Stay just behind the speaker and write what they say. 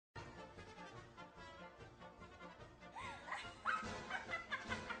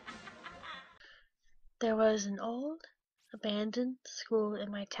There was an old, abandoned school in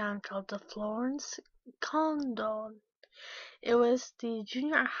my town called the Florance Condon. It was the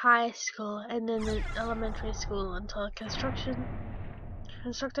junior high school and then the elementary school until constructed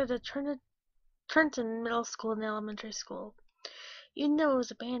a Trenton Middle School and elementary school. Even though it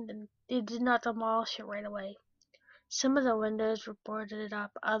was abandoned, they did not demolish it right away. Some of the windows were boarded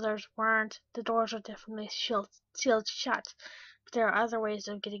up, others weren't. The doors were definitely sealed shut, but there are other ways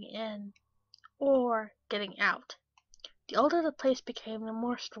of getting in or getting out. The older the place became, the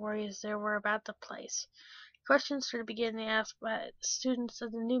more stories there were about the place. Questions started beginning asked by students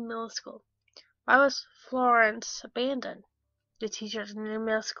of the new middle school. Why was Florance abandoned? The teachers in the new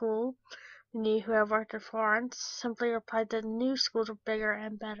middle school knew who had worked at Florance simply replied that the new schools were bigger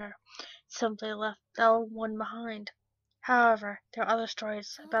and better, simply left the old one behind. However, there are other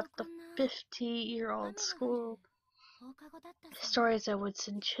stories about the 50-year-old school, stories that would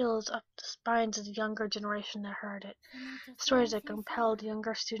send chills up the spines of the younger generation that heard it, stories that compelled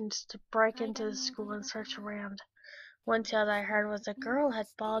younger students to break into the school and search around. One tale that I heard was a girl had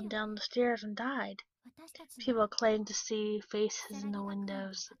fallen down the stairs and died. People claimed to see faces in the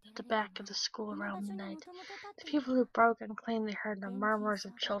windows at the back of the school around midnight. The people who broke in claimed they heard the murmurs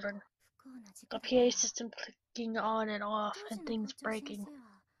of children, the PA system clicking on and off, and things breaking.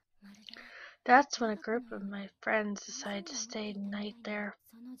 That's when a group of my friends decided to stay the night there.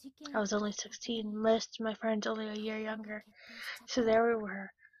 I was only 16, most of my friends only a year younger, so there we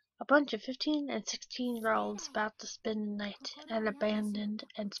were, a bunch of 15 and 16-year-olds about to spend the night at an abandoned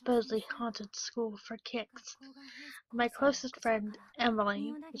and supposedly haunted school for kicks. My closest friend,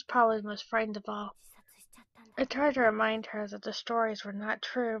 Emily, was probably the most frightened of all. I tried to remind her that the stories were not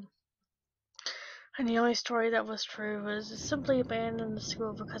true, and the only story that was true was simply abandoned the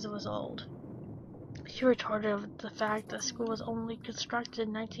school because it was old. She retorted with the fact that the school was only constructed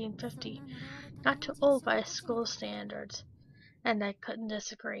in 1950, not too old by school standards, and I couldn't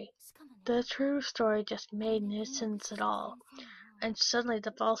disagree. The true story just made no sense at all, and suddenly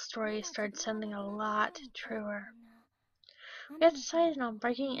the false story started sounding a lot truer. We had decided on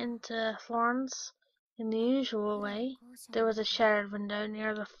breaking into Florance in the usual way. There was a shattered window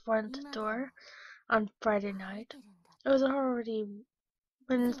near the front door on Friday night. It was already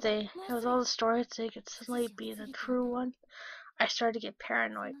Wednesday. It was all the stories so it could suddenly be the true one. I started to get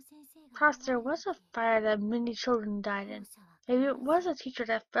paranoid. Perhaps there was a fire that many children died in. Maybe it was a teacher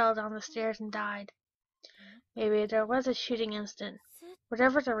that fell down the stairs and died. Maybe there was a shooting incident.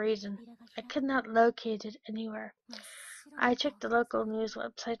 Whatever the reason, I could not locate it anywhere. I checked the local news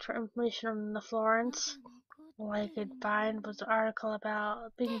website for information on the Florance. All I could find was an article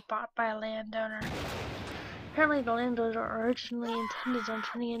about being bought by a landowner. Apparently the landowner originally intended on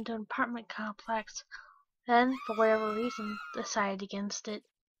turning it into an apartment complex, then, for whatever reason, decided against it.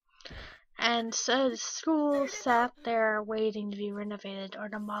 And so the school sat there waiting to be renovated or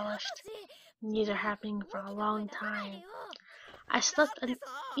demolished, neither happening for a long time. I slept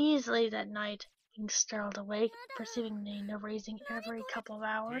uneasily that night, being startled awake, perceiving the raising every couple of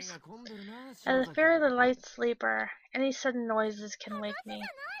hours. As a fairly light sleeper, any sudden noises can wake me,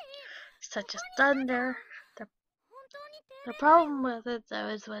 such as thunder. The problem with it, though,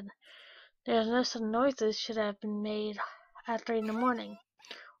 is when there's no sudden noises should have been made at 3 in the morning,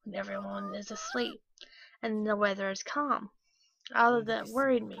 when everyone is asleep, and the weather is calm. All of that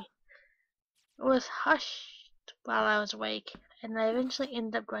worried me. It was hushed while I was awake, and I eventually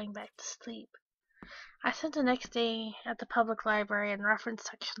ended up going back to sleep. I spent the next day at the public library and reference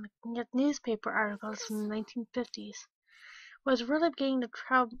section looking at newspaper articles from the 1950s. It was really beginning to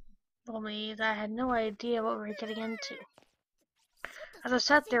trouble me that I had no idea what we were getting into. As I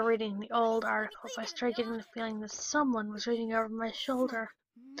sat there reading the old articles, I started getting the feeling that someone was reading over my shoulder.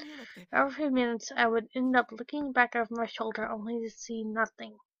 Every few minutes, I would end up looking back over my shoulder only to see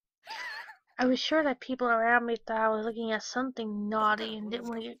nothing. I was sure that people around me thought I was looking at something naughty and didn't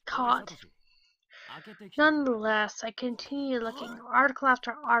want to get caught. Nonetheless, I continued looking, article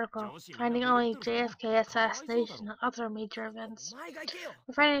after article, finding only JFK assassination and other major events.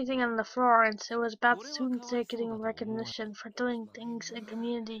 If anything on the Florance, it was about students there getting recognition for doing things in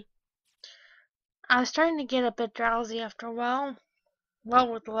community. I was starting to get a bit drowsy after a while, what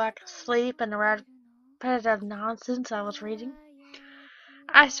with the lack of sleep and the repetitive nonsense I was reading.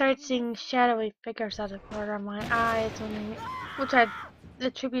 I started seeing shadowy figures out of the corner of my eyes, which I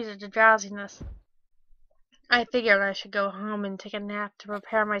attributed to drowsiness. I figured I should go home and take a nap to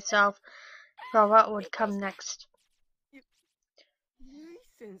prepare myself for what would come next.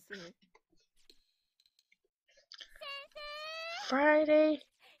 Friday,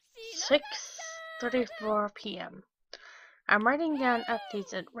 6:34 p.m. I'm writing down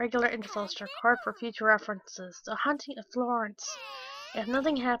updates at regular intervals to record for future references. The haunting of Florence. If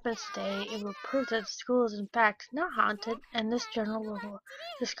nothing happens today, it will prove that the school is in fact not haunted, and this journal will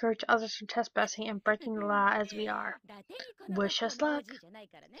discourage others from trespassing and breaking the law as we are. Wish us luck.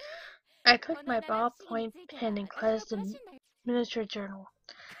 I took my ballpoint pen and closed the miniature journal.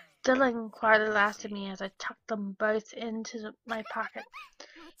 Dylan quietly laughed at me as I tucked them both into my pocket.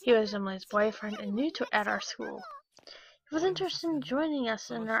 He was Emily's boyfriend and new at our school. He was interested in joining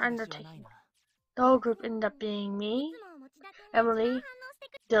us in our undertaking. The whole group ended up being me, Emily,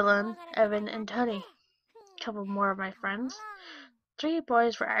 Dylan, Evan, and Tony. A couple more of my friends. 3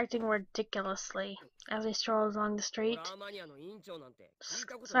 boys were acting ridiculously as we strolled along the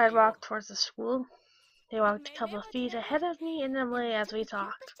sidewalk towards the school. They walked a couple of feet ahead of me and Emily as we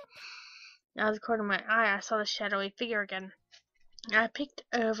talked. Out of the corner of my eye, I saw the shadowy figure again. I peeked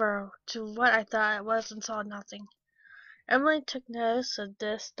over to what I thought it was and saw nothing. Emily took notice of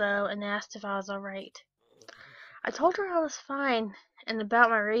this, though, and asked if I was alright. I told her I was fine and about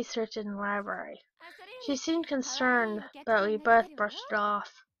my research in the library. She seemed concerned, but we both brushed it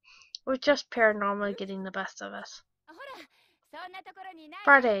off. It was just paranormal getting the best of us.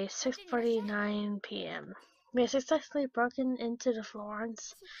 Friday, 6:49 p.m. We had successfully broken into the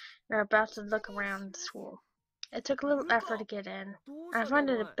Florance and are about to look around the school. It took a little effort to get in. I find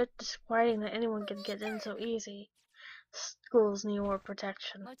it a bit disquieting that anyone could get in so easy. Schools need more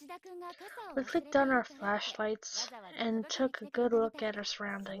protection. We clicked on our flashlights and took a good look at our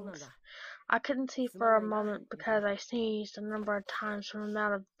surroundings. I couldn't see for a moment because I sneezed a number of times from the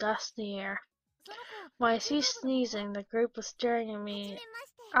amount of dust in the air. When I ceased sneezing, the group was staring at me,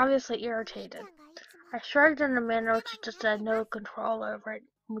 obviously irritated. I shrugged in a manner which just had no control over it,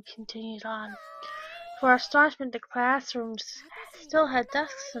 and we continued on. To our astonishment, the classrooms still had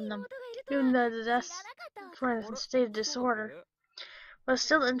desks in them, even though the desks were in a state of disorder. It was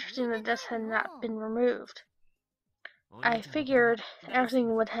still interesting that the desks had not been removed. I figured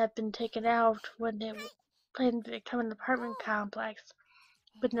everything would have been taken out when it planned to become an apartment complex,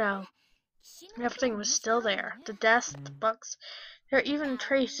 but no. Everything was still there. The desks, the books, there were even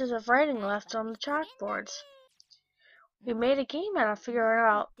traces of writing left on the chalkboards. We made a game out of figuring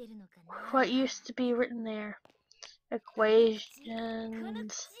out what used to be written there.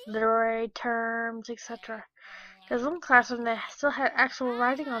 Equations, literary terms, etc. There's one classroom that still had actual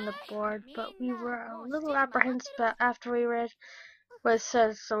writing on the board, but we were a little apprehensive after we read what it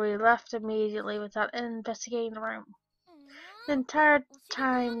said, so we left immediately without investigating the room. The entire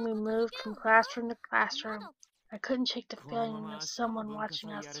time we moved from classroom to classroom, I couldn't shake the feeling of someone watching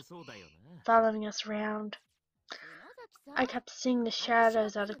us, following us around. I kept seeing the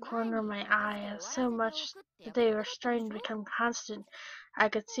shadows out of the corner of my eye, so much that they were starting to become constant. I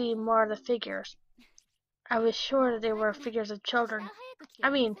could see more of the figures. I was sure that they were figures of children. I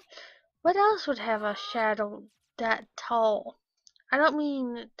mean, what else would have a shadow that tall? I don't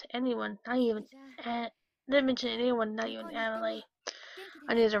mean to anyone, not even didn't mention anyone, not even Emily.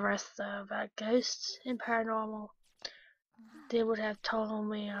 I knew the rest though about ghosts and paranormal. They would have told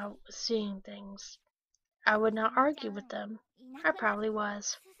me I was seeing things. I would not argue with them. I probably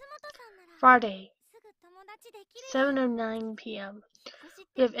was. Friday, 7:09 p.m.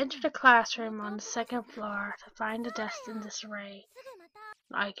 We have entered a classroom on the second floor to find a desk in disarray,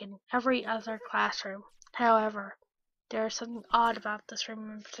 like in every other classroom. However, there is something odd about this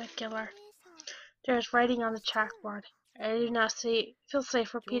room in particular. There is writing on the chalkboard. I do not feel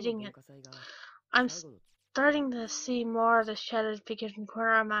safe repeating it. I'm starting to see more of the shadowed figures in the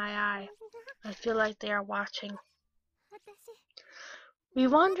corner of my eye. I feel like they are watching. We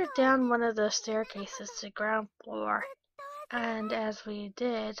wandered down one of those staircases to the ground floor, and as we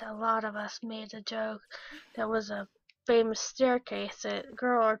did, a lot of us made a joke that was a famous staircase that a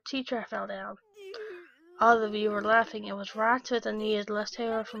girl or teacher fell down. All of you were laughing. It was rats with the knees left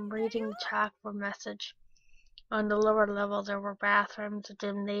over from reading the chalkboard message. On the lower level there were bathrooms, a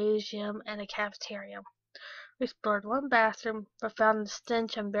gymnasium, and a cafeteria. We explored one bathroom, but found the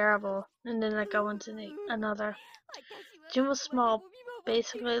stench unbearable, and did not go into another. The gym was small,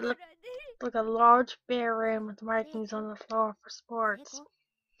 basically looked like a large bare room with markings on the floor for sports.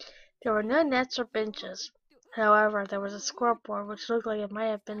 There were no nets or benches. However, there was a scoreboard which looked like it might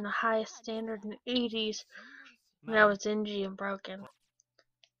have been the highest standard in the 80s, and that was dingy and broken.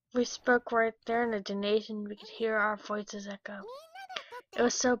 We spoke right there in the gymnasium, we could hear our voices echo. It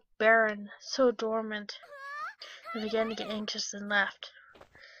was so barren, so dormant. I began to get anxious and left.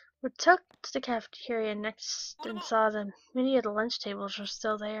 We took to the cafeteria next and saw that many of the lunch tables were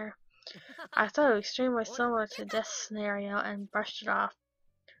still there. I thought it was extremely similar to this scenario and brushed it off.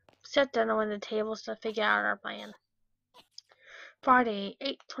 We sat down on one of the tables to figure out our plan. Friday,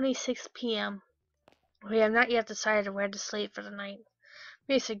 8:26 p.m. We have not yet decided where to sleep for the night.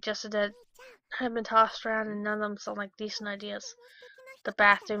 We suggested that had been tossed around and none of them sound like decent ideas. The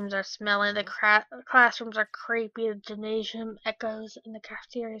bathrooms are smelly, the classrooms are creepy, the gymnasium echoes, and the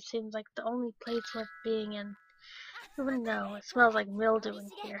cafeteria seems like the only place worth being in. Even though it smells like mildew in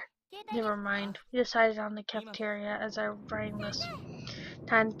here. Never mind. We decided on the cafeteria as our brain was.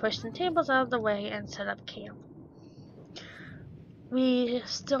 Time to push the tables out of the way and set up camp. We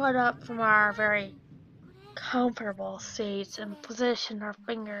stood up from our very comfortable seats and positioned our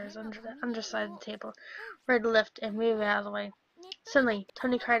fingers under the underside of the table, ready to lift and move out of the way. Suddenly,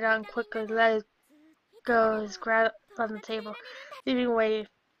 Tony cried out and quickly let go his grab on the table, leaving away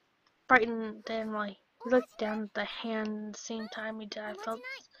frightened Emily. We looked down at the hand at the same time we did. I felt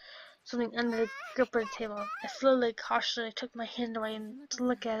something under the grip of the table. I slowly, cautiously took my hand away and to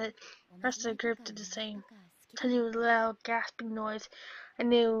look at it. The rest of the group did the same. Tony with a loud, gasping noise. I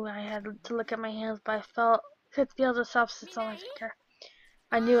knew I had to look at my hands, but I could feel the substance on my finger.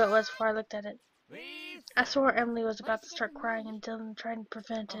 I knew it was before I looked at it. I swore Emily was about to start crying and Dylan tried to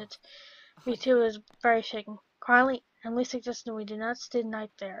prevent it. Me too was very shaken. Quietly, Emily suggested we do not stay the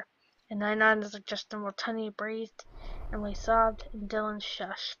night there, and I nodded a suggestion while Tony breathed, Emily sobbed, and Dylan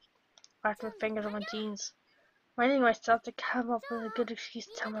shushed. I wrapped my fingers on my jeans, reminding myself to come up with a good excuse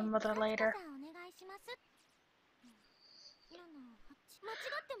to tell my mother later.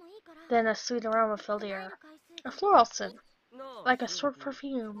 Then a sweet aroma filled the air. A floral scent, like a sort of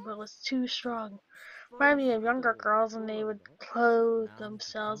perfume, but was too strong. Reminded me of younger girls when they would clothe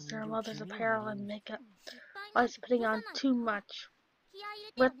themselves in their mother's apparel and makeup, always putting on too much.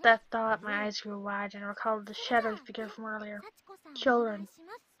 With that thought, my eyes grew wide and I recalled the shadowy figure from earlier. Children.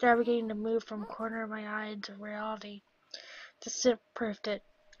 They were beginning to move from the corner of my eye into reality. The scent proved it.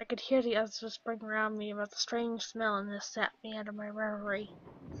 I could hear the others whispering around me about the strange smell, and this set me out of my reverie.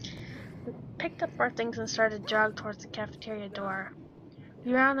 We picked up our things and started to jog towards the cafeteria door.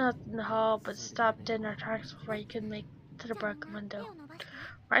 We ran out in the hall, but stopped in our tracks before we could make to the broken window.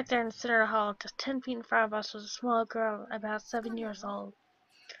 Right there in the center of the hall, just 10 feet in front of us, was a small girl about 7 years old.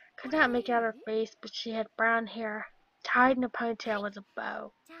 Could not make out her face, but she had brown hair, tied in a ponytail with a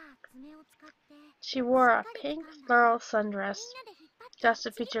bow. She wore a pink floral sundress, just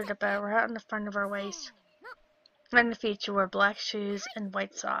to feature the bow right on the front of her waist. And the feet she wore black shoes and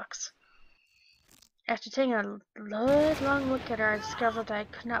white socks. After taking a good long look at her, I discovered that I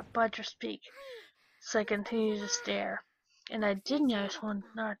could not budge or speak, so I continued to stare. And I did notice one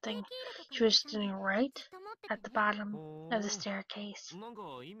other thing. She was standing right at the bottom of the staircase.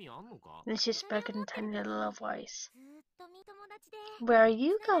 Then she spoke in a tiny little voice. "Where are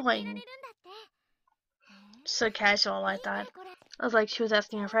you going?" So casual, I thought. I was like she was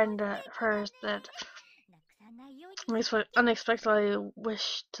asking a friend of hers that unexpectedly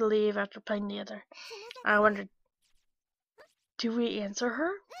wished to leave after playing together. I wondered, do we answer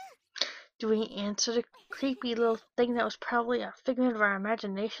her? Do we answer the creepy little thing that was probably a figment of our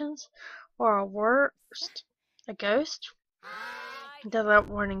imaginations? Or worst, a ghost? Without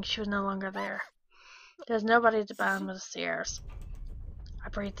warning, she was no longer there. There was nobody at the bottom of the stairs. I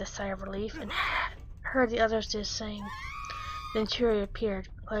breathed a sigh of relief and heard the others do the same. Then she reappeared,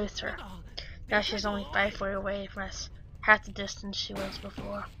 closer. Now she was only 5 feet away from us, half the distance she was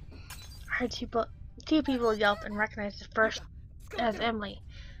before. I heard two people yelp and recognized the first as Emily.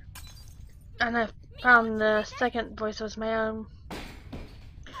 And I found the second voice was my own.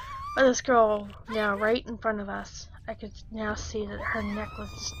 But this girl, now right in front of us, I could now see that her neck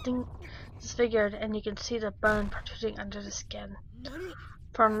was disfigured, and you could see the bone protruding under the skin.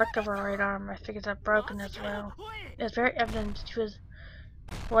 From the look of her right arm, I figured that broken as well. It was very evident that she was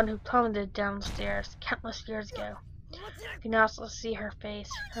the one who plummeted down the stairs countless years ago. You can also see her face.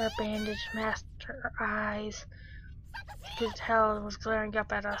 Her bandage masked her eyes. You could tell it was glaring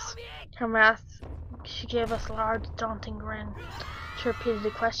up at us. Her mouth, she gave us a large, daunting grin. She repeated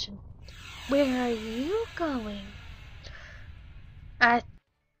the question. "Where are you going?" I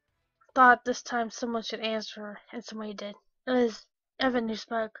thought this time someone should answer her, and somebody did. It was Evan who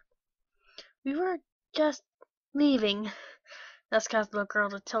spoke. "We were just leaving." That's caused the little girl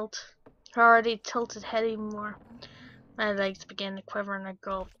to tilt. Her already tilted head even more. My legs began to quiver and I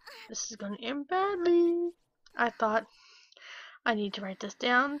gulped. This is going to end badly. I thought, I need to write this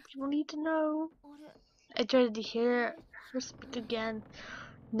down. People need to know. I dreaded to hear her speak again,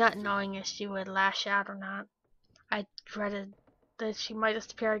 not knowing if she would lash out or not. I dreaded that she might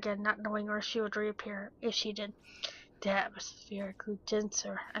disappear again, not knowing where she would reappear if she did. The atmosphere grew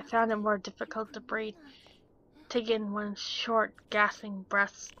denser. I found it more difficult to breathe. Take in one short, gasping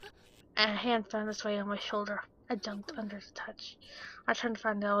breath, and a hand found its way on my shoulder. I jumped under the touch. I turned to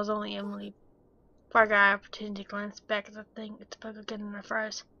find out it was only Emily. Before I got an opportunity to glance back at the thing, it spoke again and I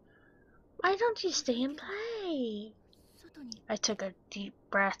froze. Why don't you stay and play? I took a deep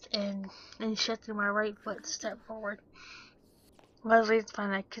breath in and shifted my right foot a step forward. I was relieved to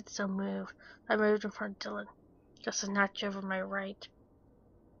find I could still move. I moved in front of Dylan, just a notch over my right.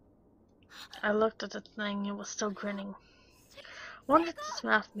 I looked at the thing, it was still grinning. I wondered if its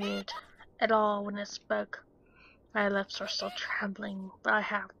mouth moved at all when it spoke. My lips were still trembling, but I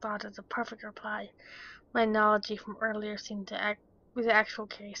had thought of the perfect reply. My analogy from earlier seemed to be the actual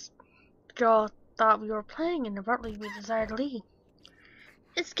case. The girl thought we were playing, and abruptly we desired to leave.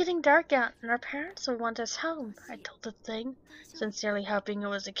 It's getting dark out, and our parents will want us home, I told the thing, sincerely hoping it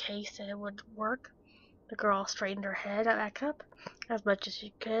was the case that it would work. The girl straightened her head back up, as much as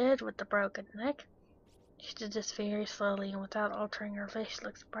she could, with the broken neck. She did this very slowly and without altering her facial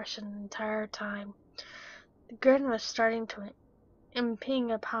expression the entire time. The grin was starting to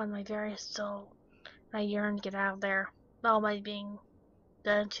impinge upon my very soul. I yearned to get out of there. All my being.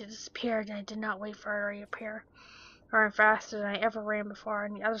 Then she disappeared, and I did not wait for her to reappear. I ran faster than I ever ran before,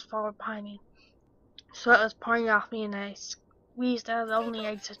 and the others followed behind me. Sweat was pouring off me, and I squeezed out of the only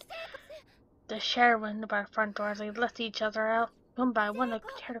exit, the shattered window by the front door. As we left each other out, one by one, I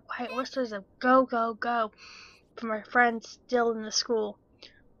could hear the quiet whispers of "Go, go, go" from my friends still in the school.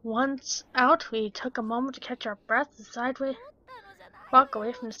 Once out, we took a moment to catch our breath and sideways walk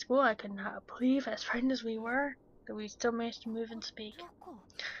away from the school. I could not believe, as frightened as we were, that we still managed to move and speak.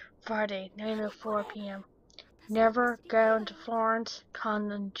 Friday, 9:04 p.m. Never going to Florance,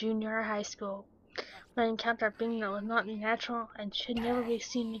 Condon Junior High School. My encounter of being that was not natural and should never be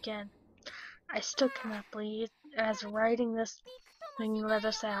seen again. I still cannot believe, as writing this thing let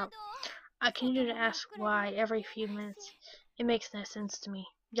us out. I continue to ask why every few minutes. It makes no sense to me.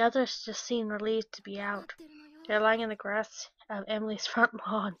 The others just seem relieved to be out. They're lying in the grass of Emily's front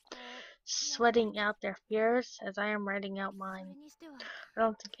lawn, sweating out their fears as I am writing out mine. I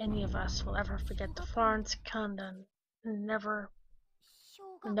don't think any of us will ever forget the Florence Condon. Nobody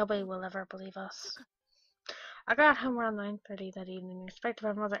will ever believe us. I got home around 9:30 that evening and expected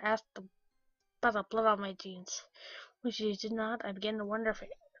my mother asked about the blood on my jeans. When she did not, I began to wonder if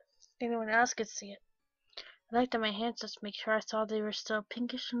anyone else could see it. I looked at my hands just to make sure I saw they were still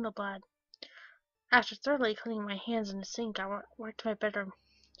pinkish from the blood. After thoroughly cleaning my hands in the sink, I walked to my bedroom.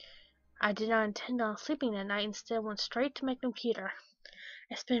 I did not intend on sleeping that night, instead went straight to my computer.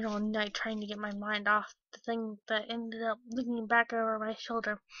 I spent all night trying to get my mind off the thing that ended up looking back over my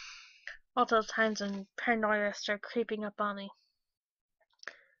shoulder all those times when paranoia started creeping up on me.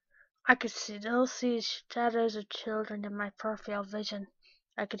 I could still see shadows of children in my peripheral vision.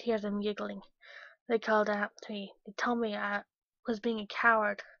 I could hear them giggling. They called out to me. They told me I was being a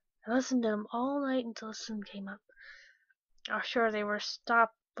coward. I listened to them all night until the sun came up. I was sure they were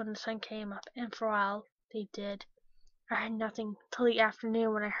stopped when the sun came up, and for a while they did. I heard nothing till the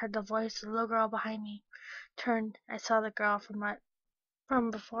afternoon when I heard the voice of the little girl behind me. Turned, I saw the girl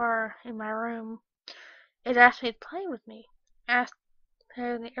from before in my room. It asked me to play with me. I asked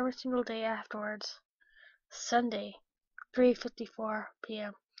her every single day afterwards. Sunday, 3:54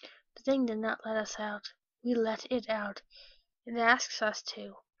 p.m. The thing did not let us out. We let it out. It asks us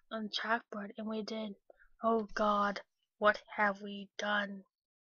to, on the chalkboard, and we did. Oh God, what have we done?